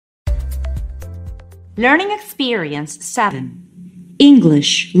Learning Experience 7.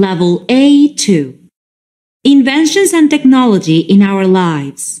 English Level A2. Inventions and Technology in Our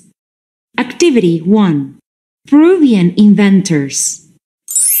Lives. Activity 1. Peruvian Inventors.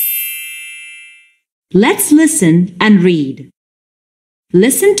 Let's listen and read.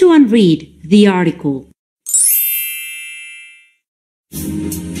 Listen to and read the article.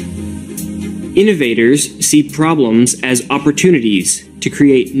 Innovators see problems as opportunities to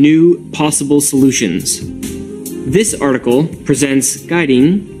create new, possible solutions. This article presents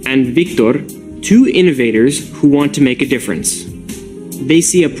Karin and Victor, two innovators who want to make a difference. They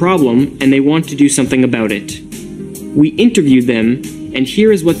see a problem and they want to do something about it. We interviewed them, and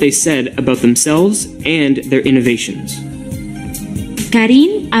here is what they said about themselves and their innovations.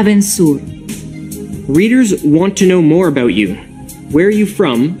 Karin Abensur. Readers want to know more about you. Where are you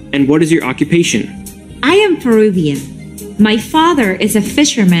from, and what is your occupation? I am Peruvian. My father is a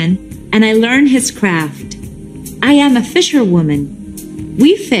fisherman, and I learned his craft. I am a fisherwoman.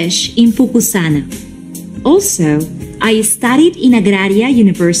 We fish in Pucusana. Also, I studied in Agraria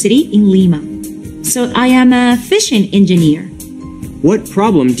University in Lima. So I am a fishing engineer. What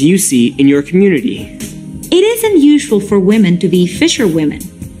problem do you see in your community? It is unusual for women to be fisherwomen.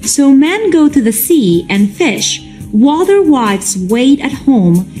 So men go to the sea and fish, while their wives wait at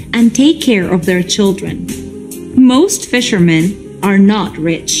home and take care of their children. Most fishermen are not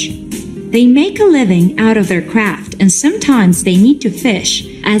rich. They make a living out of their craft, and sometimes they need to fish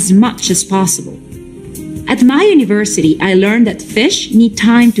as much as possible. At my university, I learned that fish need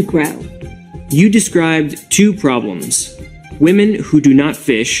time to grow. You described two problems: women who do not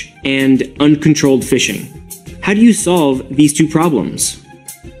fish and uncontrolled fishing. How do you solve these two problems?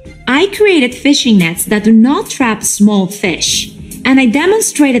 I created fishing nets that do not trap small fish, and I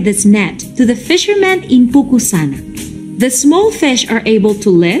demonstrated this net to the fishermen in Pucusana. The small fish are able to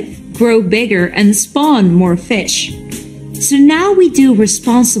live, grow bigger, and spawn more fish. So now we do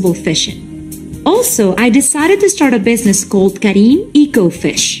responsible fishing. Also, I decided to start a business called Karin Eco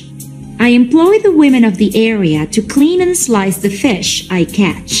Fish. I employ the women of the area to clean and slice the fish I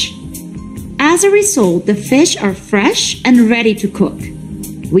catch. As a result, the fish are fresh and ready to cook.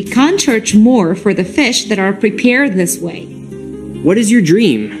 We can't charge more for the fish that are prepared this way. What is your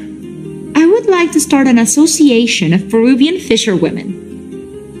dream? I would like to start an association of Peruvian fisherwomen.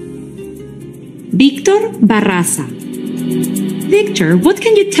 Victor Barraza. Victor, what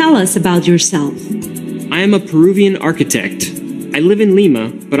can you tell us about yourself? I am a Peruvian architect. I live in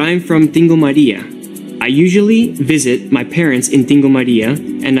Lima, but I am from Tingo Maria. I usually visit my parents in Tingo Maria,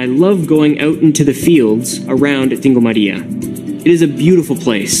 and I love going out into the fields around Tingo Maria. It is a beautiful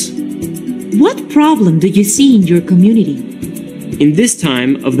place. What problem do you see in your community? In this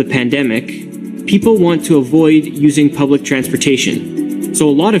time of the pandemic, people want to avoid using public transportation. So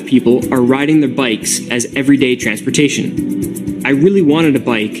a lot of people are riding their bikes as everyday transportation. I really wanted a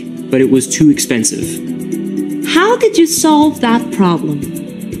bike, but it was too expensive. How did you solve that problem?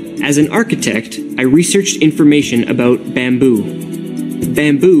 As an architect, I researched information about bamboo.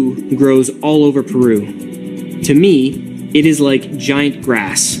 Bamboo grows all over Peru. To me, it is like giant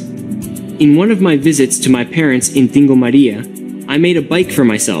grass. In one of my visits to my parents in Tingo Maria, I made a bike for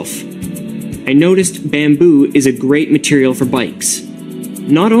myself. I noticed bamboo is a great material for bikes.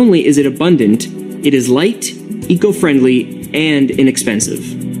 Not only is it abundant, it is light, eco-friendly, and inexpensive.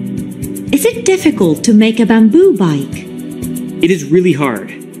 Is it difficult to make a bamboo bike? It is really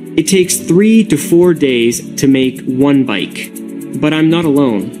hard. It takes 3 to 4 days to make one bike. But I'm not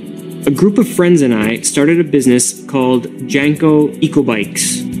alone. A group of friends and I started a business called Janko Eco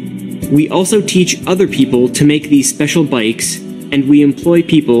Bikes. We also teach other people to make these special bikes, and we employ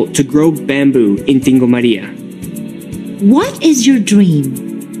people to grow bamboo in Tingo Maria. What is your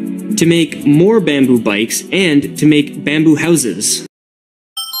dream? To make more bamboo bikes and to make bamboo houses.